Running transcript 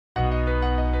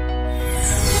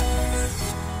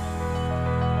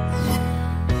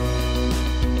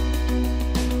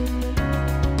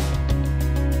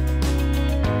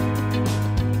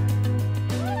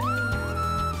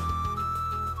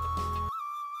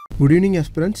Good evening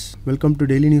aspirants, welcome to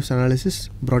Daily News Analysis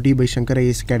brought to you by Shankar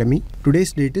IAS Academy.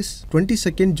 Today's date is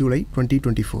 22nd July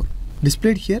 2024.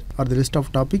 Displayed here are the list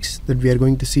of topics that we are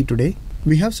going to see today.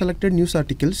 We have selected news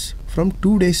articles from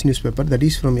 2 days newspaper, that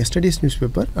is from yesterday's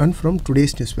newspaper and from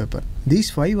today's newspaper. These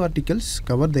 5 articles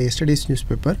cover the yesterday's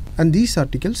newspaper and these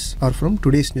articles are from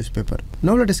today's newspaper.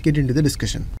 Now let us get into the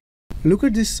discussion. Look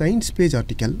at this science page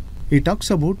article. It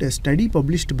talks about a study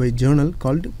published by a journal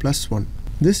called +1.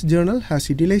 This journal has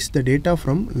utilized the data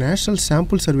from National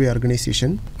Sample Survey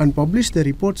Organization and published the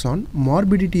reports on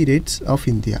morbidity rates of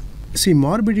India. See,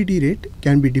 morbidity rate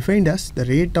can be defined as the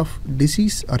rate of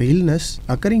disease or illness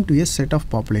occurring to a set of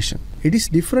population. It is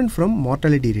different from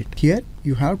mortality rate. Here,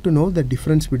 you have to know the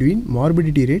difference between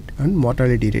morbidity rate and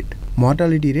mortality rate.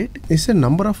 Mortality rate is a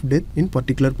number of deaths in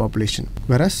particular population,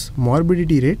 whereas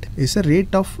morbidity rate is a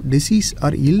rate of disease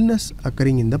or illness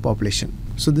occurring in the population.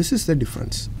 So this is the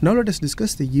difference. Now let us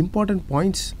discuss the important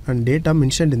points and data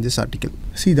mentioned in this article.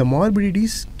 See, the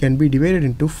morbidities can be divided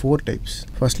into 4 types.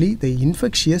 Firstly, the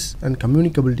infectious and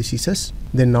communicable diseases,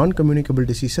 then non-communicable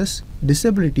diseases,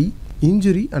 disability,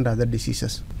 injury and other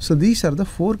diseases. So these are the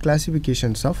 4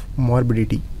 classifications of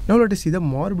morbidity. Now let us see the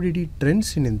morbidity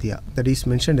trends in India that is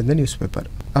mentioned in the newspaper.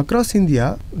 Across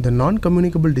India, the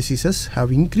non-communicable diseases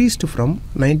have increased from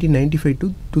 1995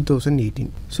 to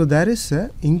 2018. So there is an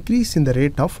increase in the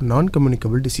rate of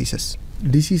non-communicable diseases.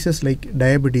 Diseases like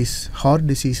diabetes, heart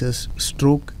diseases,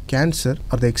 stroke, cancer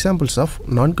are the examples of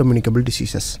non-communicable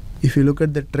diseases. If you look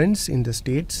at the trends in the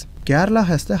states, Kerala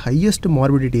has the highest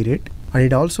morbidity rate and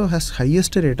it also has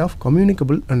highest rate of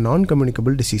communicable and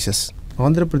non-communicable diseases.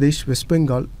 Andhra Pradesh, West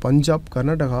Bengal, Punjab,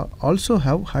 Karnataka also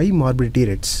have high morbidity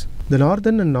rates. The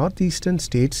northern and northeastern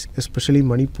states, especially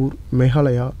Manipur,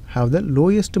 Meghalaya, have the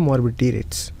lowest morbidity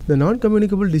rates. The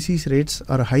non-communicable disease rates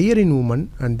are higher in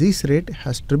women and this rate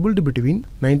has tripled between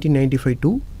 1995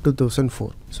 to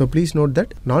 2004. So please note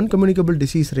that non-communicable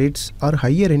disease rates are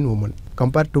higher in women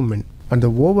compared to men. And the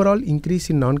overall increase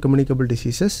in non-communicable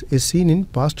diseases is seen in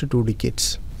past 2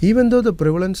 decades. Even though the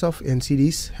prevalence of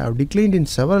NCDs have declined in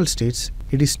several states,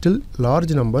 it is still large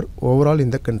number overall in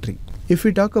the country. If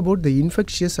we talk about the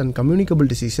infectious and communicable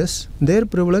diseases, their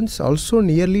prevalence also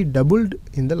nearly doubled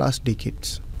in the last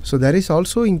decades. So there is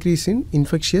also increase in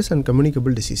infectious and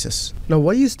communicable diseases. Now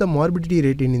why is the morbidity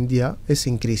rate in India is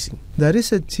increasing? There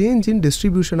is a change in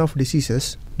distribution of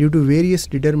diseases due to various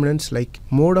determinants like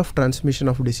mode of transmission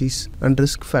of disease and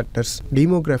risk factors,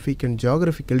 demographic and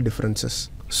geographical differences.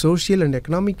 Social and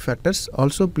economic factors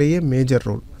also play a major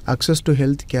role. Access to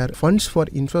health care, funds for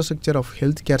infrastructure of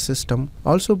healthcare system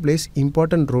also plays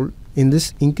important role in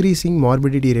this increasing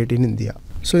morbidity rate in India.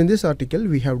 So in this article,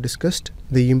 we have discussed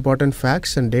the important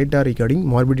facts and data regarding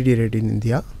morbidity rate in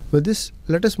India. With this,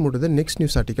 let us move to the next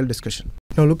news article discussion.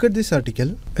 Now look at this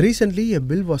article. Recently, a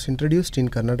bill was introduced in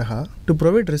Karnataka to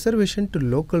provide reservation to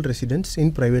local residents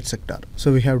in private sector.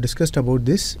 So we have discussed about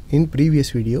this in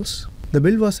previous videos. The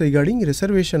bill was regarding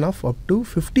reservation of up to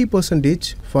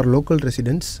 50% for local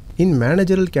residents in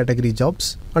managerial category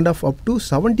jobs and of up to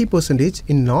 70%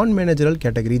 in non-managerial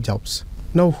category jobs.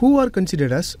 Now, who are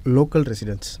considered as local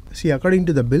residents? See, according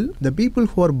to the bill, the people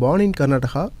who are born in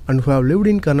Karnataka and who have lived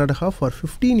in Karnataka for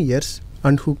 15 years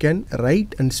and who can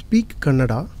write and speak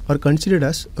Kannada are considered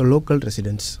as local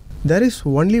residents. There is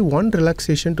only one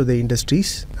relaxation to the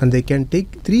industries and they can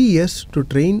take 3 years to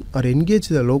train or engage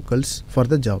the locals for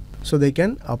the job. So they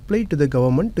can apply to the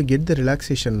government to get the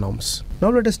relaxation norms. Now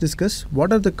let us discuss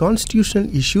what are the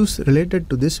constitutional issues related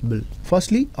to this bill.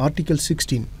 Firstly, Article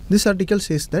 16. This article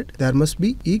says that there must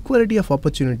be equality of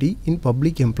opportunity in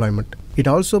public employment. It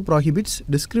also prohibits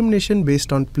discrimination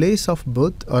based on place of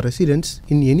birth or residence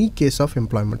in any case of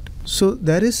employment. So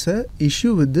there is an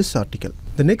issue with this article.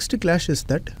 The next clash is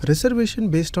that reservation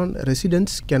based on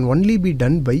residence can only be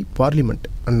done by Parliament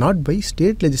and not by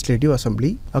State Legislative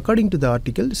Assembly according to the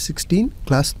Article 16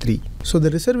 Class 3. So the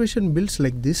reservation bills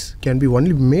like this can be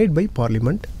only made by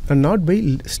Parliament and not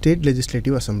by State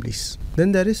Legislative Assemblies.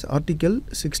 Then there is Article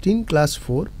 16 Class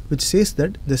 4 which says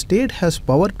that the state has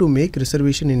power to make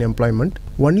reservation in employment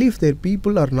only if their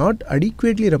people are not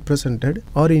adequately represented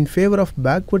or in favor of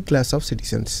backward class of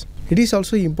citizens. It is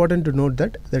also important to note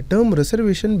that the term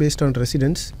reservation based on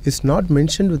residence is not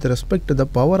mentioned with respect to the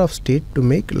power of state to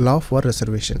make law for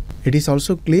reservation. It is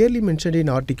also clearly mentioned in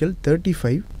Article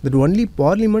 35 that only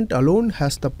Parliament alone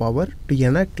has the power to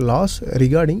enact laws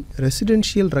regarding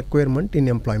residential requirement in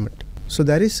employment. So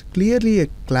there is clearly a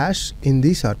clash in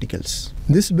these articles.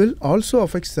 This bill also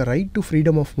affects the right to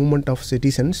freedom of movement of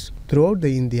citizens throughout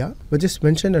the India, which is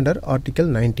mentioned under Article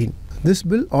 19. This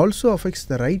bill also affects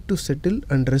the right to settle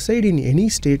and reside in any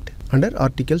state under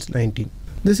Articles 19.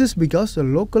 This is because the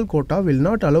local quota will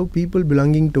not allow people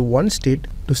belonging to one state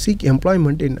to seek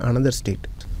employment in another state.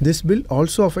 This bill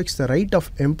also affects the right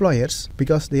of employers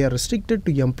because they are restricted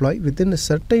to employ within a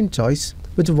certain choice,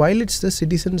 which violates the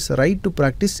citizens' right to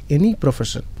practice any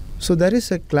profession. So there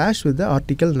is a clash with the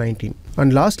Article 19.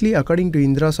 And lastly, according to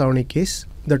Indra Savani case,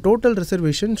 the total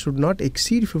reservation should not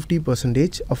exceed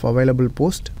 50% of available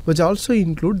posts, which also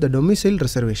include the domicile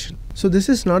reservation. So this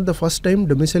is not the first time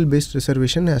domicile-based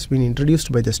reservation has been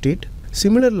introduced by the state.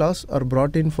 Similar laws are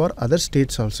brought in for other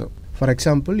states also. For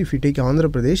example, if you take Andhra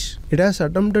Pradesh, it has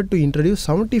attempted to introduce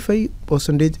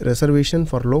 75% reservation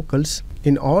for locals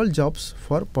in all jobs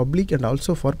for public and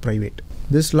also for private.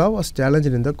 This law was challenged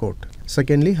in the court.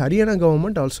 Secondly, Haryana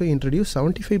government also introduced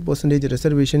 75%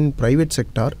 reservation in private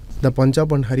sector. The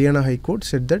Punjab and Haryana High Court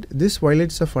said that this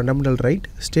violates a fundamental right,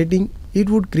 stating it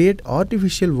would create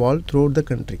artificial wall throughout the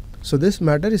country. So this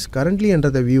matter is currently under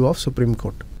the view of Supreme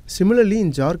Court. Similarly,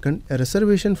 in Jharkhand, a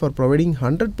reservation for providing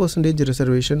 100%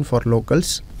 reservation for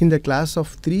locals in the class of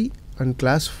 3 and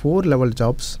class 4 level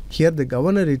jobs. Here the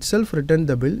governor itself returned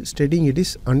the bill, stating it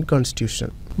is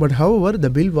unconstitutional. But however, the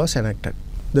bill was enacted.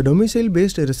 The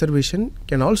domicile-based reservation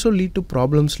can also lead to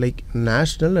problems like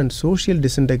national and social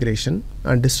disintegration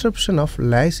and disruption of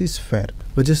laissez-faire,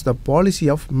 which is the policy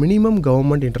of minimum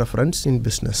government interference in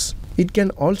business. It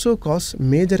can also cause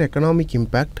major economic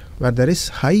impact where there is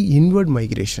high inward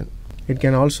migration. It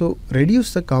can also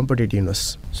reduce the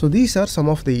competitiveness. So these are some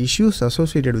of the issues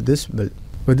associated with this bill.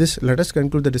 With this, let us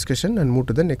conclude the discussion and move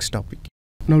to the next topic.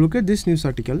 Now look at this news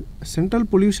article. Central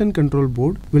Pollution Control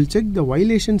Board will check the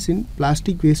violations in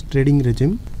plastic waste trading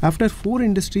regime after 4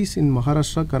 industries in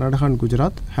Maharashtra, Karnataka and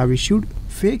Gujarat have issued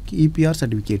fake EPR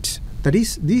certificates. That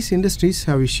is, these industries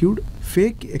have issued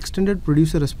fake extended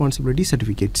producer responsibility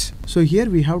certificates. So here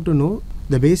we have to know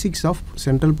the basics of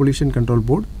Central Pollution Control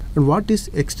Board and what is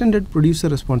extended producer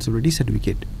responsibility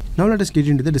certificate. Now let us get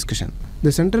into the discussion.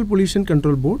 The Central Pollution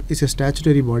Control Board is a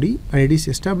statutory body and it is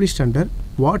established under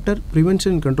Water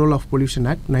Prevention and Control of Pollution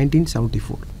Act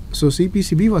 1974. So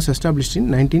CPCB was established in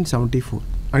 1974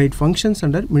 and it functions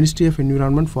under Ministry of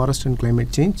Environment, Forest and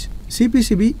Climate Change.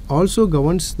 CPCB also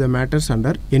governs the matters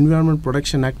under Environment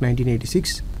Protection Act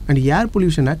 1986 and Air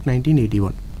Pollution Act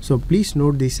 1981. So please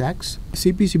note these acts.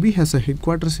 CPCB has a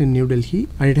headquarters in New Delhi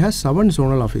and it has 7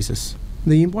 zonal offices.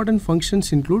 The important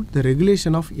functions include the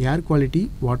regulation of air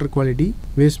quality, water quality,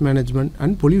 waste management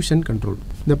and pollution control.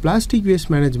 The plastic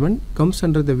waste management comes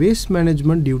under the waste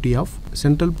management duty of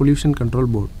Central Pollution Control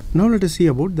Board. Now let us see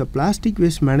about the plastic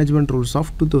waste management rules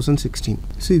of 2016.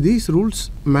 See, these rules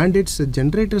mandates the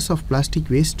generators of plastic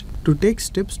waste to take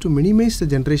steps to minimize the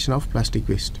generation of plastic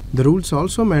waste. The rules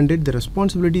also mandate the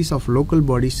responsibilities of local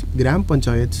bodies, gram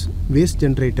panchayats, waste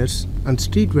generators and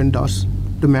street vendors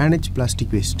to manage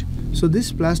plastic waste. So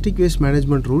this plastic waste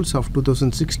management rules of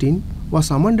 2016 was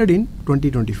amended in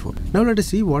 2024. Now let us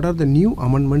see what are the new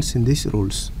amendments in these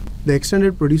rules. The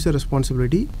extended producer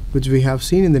responsibility, which we have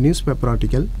seen in the newspaper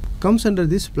article, comes under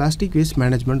this plastic waste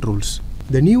management rules.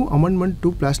 The new amendment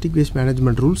to plastic waste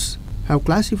management rules have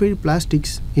classified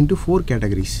plastics into 4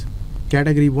 categories.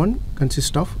 Category 1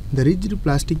 consists of the rigid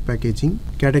plastic packaging.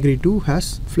 Category 2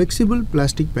 has flexible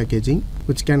plastic packaging,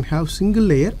 which can have single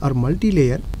layer or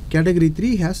multi-layer. Category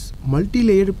 3 has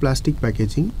multi-layered plastic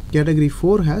packaging. Category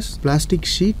 4 has plastic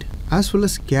sheet as well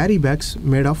as carry bags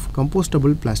made of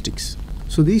compostable plastics.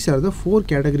 So these are the 4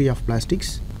 category of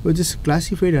plastics which is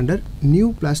classified under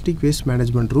new plastic waste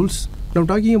management rules. Now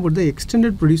talking about the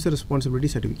extended producer responsibility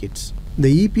certificates.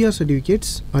 The EPR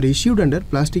certificates are issued under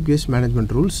plastic waste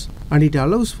management rules and it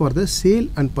allows for the sale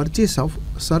and purchase of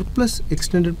surplus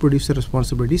extended producer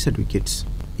responsibility certificates.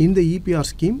 In the EPR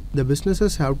scheme, the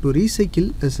businesses have to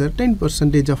recycle a certain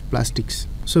percentage of plastics.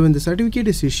 So when the certificate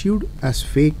is issued as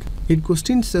fake, it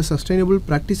questions the sustainable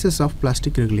practices of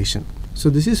plastic regulation. So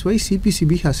this is why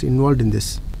CPCB has involved in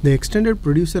this. The extended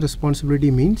producer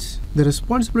responsibility means the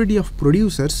responsibility of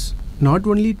producers not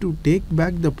only to take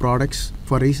back the products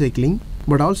for recycling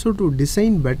but also to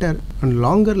design better and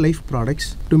longer life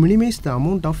products to minimize the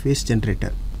amount of waste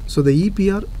generated. So the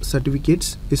EPR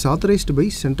certificates is authorized by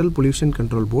Central Pollution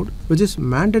Control Board, which is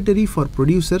mandatory for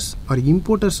producers or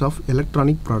importers of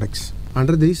electronic products.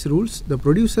 Under these rules, the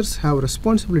producers have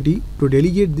responsibility to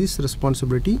delegate this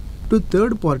responsibility to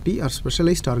third party or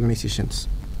specialized organizations.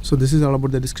 So this is all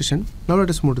about the discussion. Now let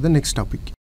us move to the next topic.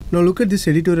 Now look at this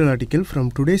editorial article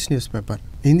from today's newspaper.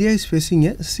 India is facing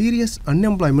a serious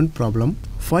unemployment problem.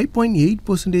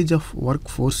 5.8% of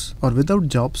workforce are without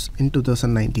jobs in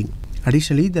 2019.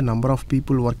 Additionally, the number of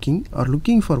people working or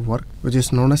looking for work, which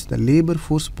is known as the labor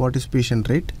force participation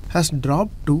rate, has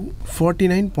dropped to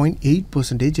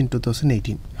 49.8% in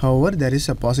 2018. However, there is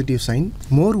a positive sign.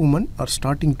 More women are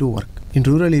starting to work. In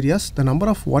rural areas, the number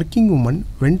of working women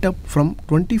went up from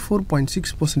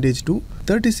 24.6% to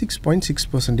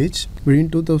 36.6% between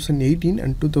 2018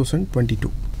 and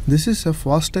 2022. This is a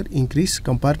faster increase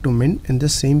compared to men in the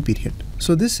same period.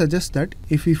 So this suggests that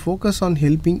if we focus on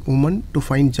helping women to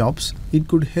find jobs, it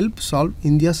could help solve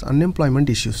India's unemployment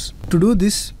issues. To do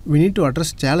this, we need to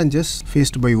address challenges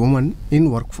faced by women in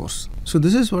workforce. So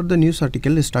this is what the news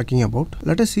article is talking about.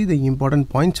 Let us see the important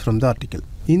points from the article.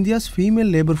 India's female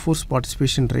labor force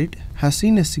participation rate has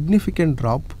seen a significant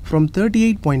drop from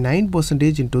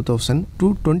 38.9% in 2000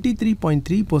 to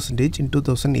 23.3% in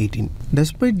 2018.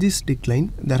 Despite this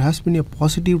decline, there has been a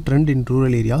positive trend in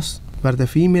rural areas where the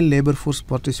female labor force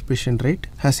participation rate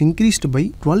has increased by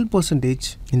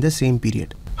 12% in the same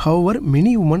period. However,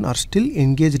 many women are still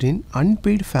engaged in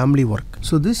unpaid family work.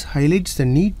 So this highlights the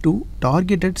need to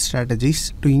targeted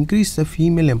strategies to increase the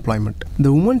female employment.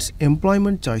 The women's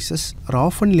employment choices are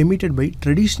often limited by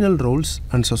traditional roles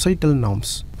and societal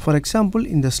norms. For example,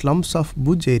 in the slums of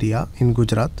Bhuj area in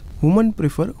Gujarat, women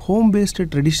prefer home-based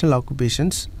traditional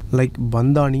occupations like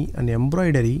bandhani and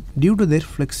embroidery due to their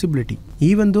flexibility.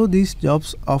 Even though these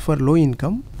jobs offer low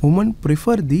income, women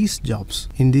prefer these jobs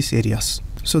in these areas.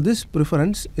 So this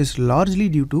preference is largely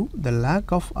due to the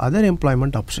lack of other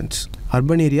employment options.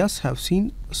 Urban areas have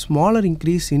seen smaller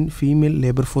increase in female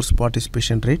labor force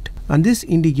participation rate, and this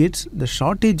indicates the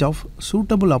shortage of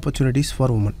suitable opportunities for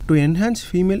women. To enhance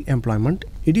female employment,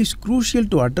 it is crucial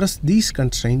to address these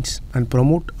constraints and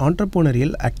promote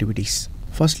entrepreneurial activities.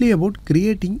 Firstly, about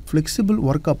creating flexible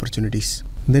work opportunities.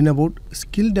 Then about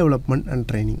skill development and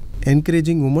training.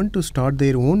 Encouraging women to start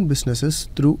their own businesses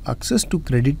through access to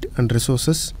credit and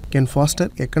resources can foster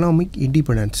economic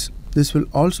independence. This will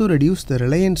also reduce the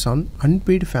reliance on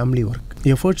unpaid family work.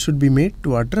 Efforts should be made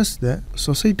to address the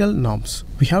societal norms.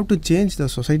 We have to change the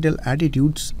societal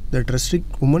attitudes that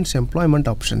restrict women's employment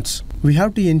options. We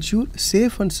have to ensure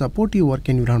safe and supportive work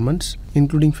environments,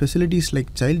 including facilities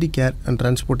like childcare and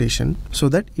transportation, so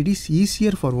that it is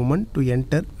easier for women to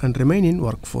enter and remain in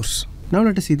workforce. Now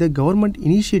let us see the government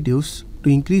initiatives to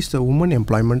increase the women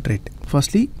employment rate.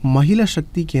 Firstly, Mahila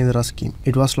Shakti Kendra scheme.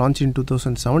 It was launched in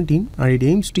 2017 and it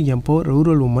aims to empower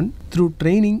rural women through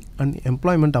training and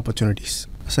employment opportunities.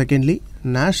 Secondly,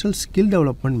 National Skill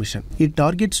Development Mission. It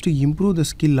targets to improve the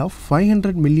skill of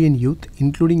 500 million youth,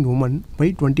 including women, by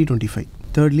 2025.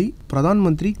 Thirdly, Pradhan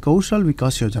Mantri Kaushal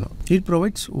Vikas Yojana. It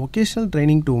provides vocational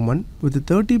training to women with a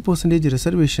 30%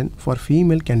 reservation for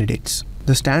female candidates.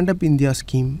 The Stand Up India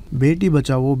scheme, Beti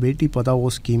Bachao Beti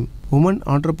Padhao scheme, Women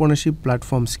Entrepreneurship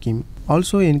Platform scheme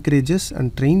also encourages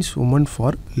and trains women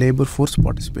for labor force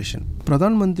participation.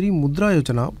 Pradhan Mantri Mudra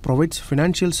Yojana provides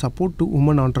financial support to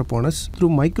women entrepreneurs through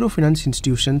microfinance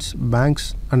institutions,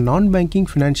 banks and non-banking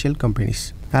financial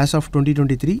companies. As of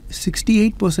 2023,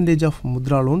 68% of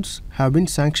Mudra loans have been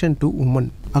sanctioned to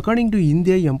women. According to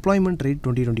India Employment Rate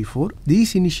 2024,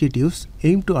 these initiatives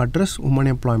aim to address women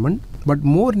employment, but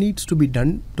more needs to be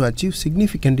done to achieve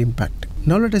significant impact.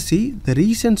 Now let us see the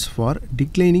reasons for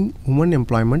declining women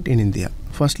employment in India.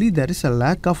 Firstly, there is a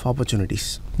lack of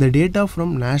opportunities. The data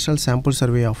from National Sample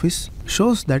Survey Office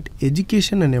shows that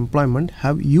education and employment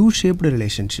have U-shaped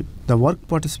relationship. The work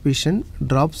participation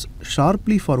drops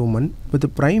sharply for women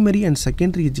with primary and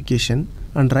secondary education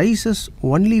and rises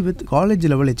only with college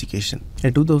level education.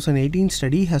 A 2018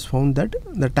 study has found that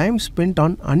the time spent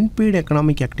on unpaid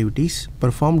economic activities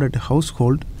performed at a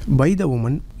household by the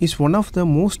woman is one of the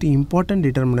most important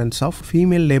determinants of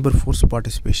female labor force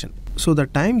participation. So the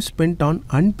time spent on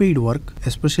unpaid work,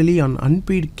 especially on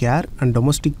unpaid care and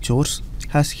domestic chores,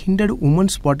 has hindered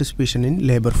women's participation in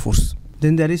labor force.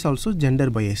 Then there is also gender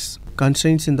bias.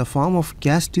 Constraints in the form of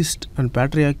casteist and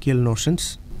patriarchal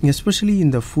notions, especially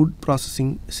in the food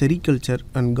processing, sericulture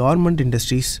and garment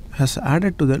industries, has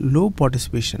added to the low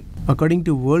participation. According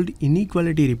to World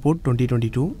Inequality Report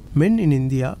 2022, men in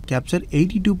India capture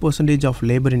 82% of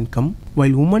labor income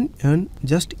while women earn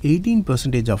just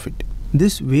 18% of it.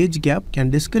 This wage gap can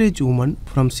discourage women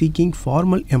from seeking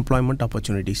formal employment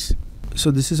opportunities.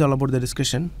 So this is all about the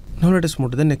discussion. Now let us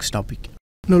move to the next topic.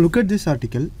 Now look at this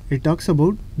article. It talks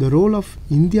about the role of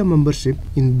India membership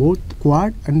in both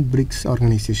Quad and BRICS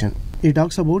organization. It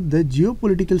talks about the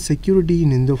geopolitical security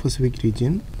in Indo-Pacific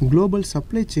region, global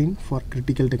supply chain for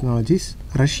critical technologies,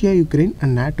 Russia, Ukraine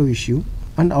and NATO issue,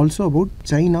 and also about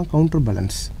China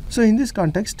counterbalance. So in this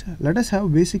context, let us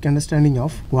have basic understanding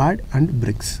of Quad and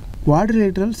BRICS.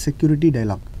 Quadrilateral Security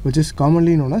Dialogue, which is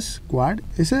commonly known as Quad,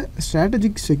 is a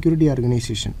strategic security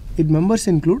organization. Its members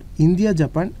include India,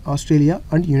 Japan, Australia,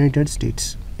 and United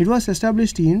States. It was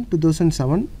established in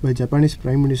 2007 by Japanese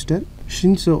Prime Minister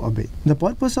Shinzo Abe. The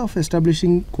purpose of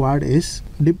establishing Quad is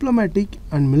diplomatic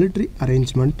and military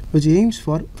arrangement which aims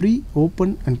for free,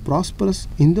 open, and prosperous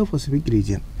Indo-Pacific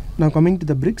region. Now coming to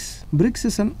the BRICS. BRICS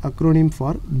is an acronym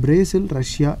for Brazil,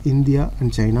 Russia, India,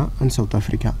 and China, and South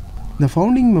Africa. The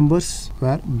founding members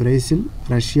were Brazil,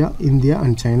 Russia, India,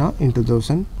 and China in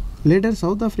 2000. Later,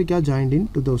 South Africa joined in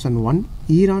 2001.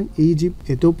 Iran, Egypt,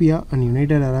 Ethiopia, and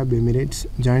United Arab Emirates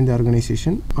joined the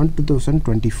organization on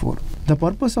 2024. The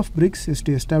purpose of BRICS is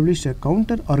to establish a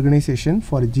counter organization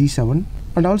for G7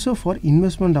 and also for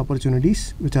investment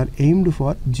opportunities which are aimed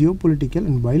for geopolitical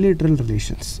and bilateral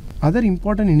relations. Other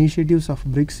important initiatives of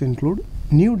BRICS include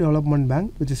New Development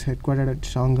Bank, which is headquartered at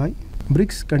Shanghai,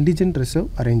 BRICS Contingent Reserve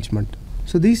Arrangement.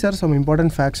 So these are some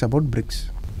important facts about BRICS.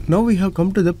 Now we have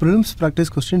come to the prelims practice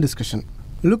question discussion.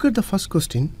 Look at the first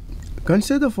question.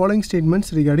 Consider the following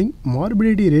statements regarding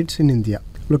morbidity rates in India.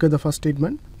 Look at the first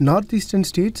statement. Northeastern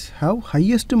states have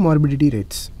highest morbidity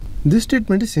rates. This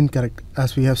statement is incorrect.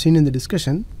 As we have seen in the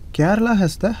discussion, Kerala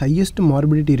has the highest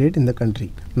morbidity rate in the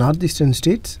country. Northeastern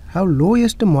states have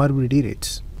lowest morbidity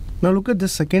rates. Now look at the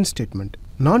second statement.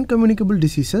 Non-communicable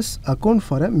diseases account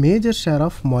for a major share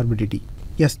of morbidity.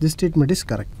 Yes, this statement is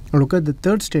correct. Now look at the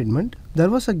third statement. There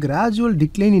was a gradual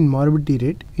decline in morbidity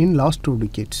rate in last 2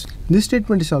 decades. This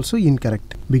statement is also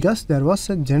incorrect because there was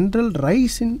a general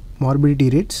rise in morbidity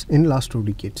rates in last 2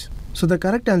 decades. So the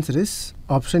correct answer is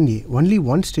option A. Only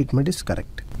one statement is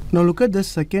correct. Now look at the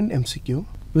second MCQ.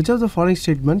 Which of the following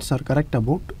statements are correct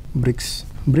about BRICS?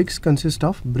 BRICS consist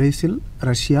of Brazil,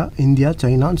 Russia, India,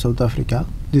 China, and South Africa.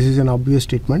 This is an obvious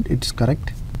statement. It's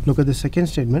correct. Look at the second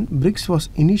statement. BRICS was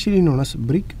initially known as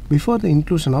BRIC before the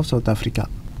inclusion of South Africa.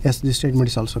 Yes, this statement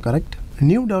is also correct.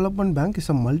 New Development Bank is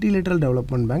a multilateral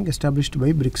development bank established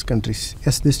by BRICS countries.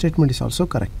 Yes, this statement is also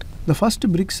correct. The first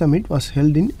BRICS summit was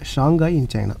held in Shanghai in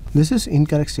China. This is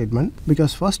incorrect statement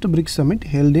because first BRICS summit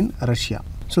held in Russia.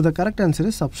 So the correct answer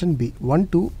is option B, 1,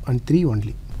 2, and 3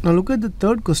 only. Now look at the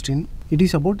third question. It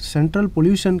is about Central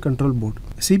Pollution Control Board.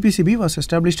 CPCB was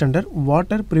established under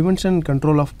Water Prevention and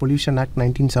Control of Pollution Act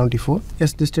 1974.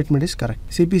 Yes, this statement is correct.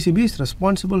 CPCB is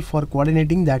responsible for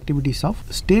coordinating the activities of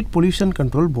state pollution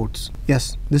control boards.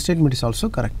 Yes, this statement is also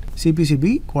correct.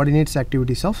 CPCB coordinates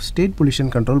activities of state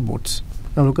pollution control boards.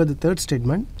 Now look at the third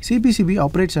statement. CPCB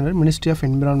operates under Ministry of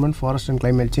Environment, Forest and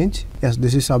Climate Change. Yes,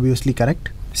 this is obviously correct.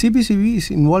 CPCB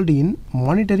is involved in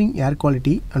monitoring air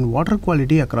quality and water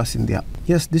quality across India.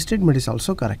 Yes, this statement is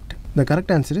also correct. The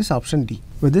correct answer is option D.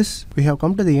 With this, we have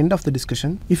come to the end of the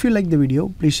discussion. If you like the video,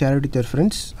 please share it with your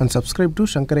friends and subscribe to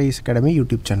Shankar IAS Academy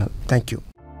YouTube channel. Thank you.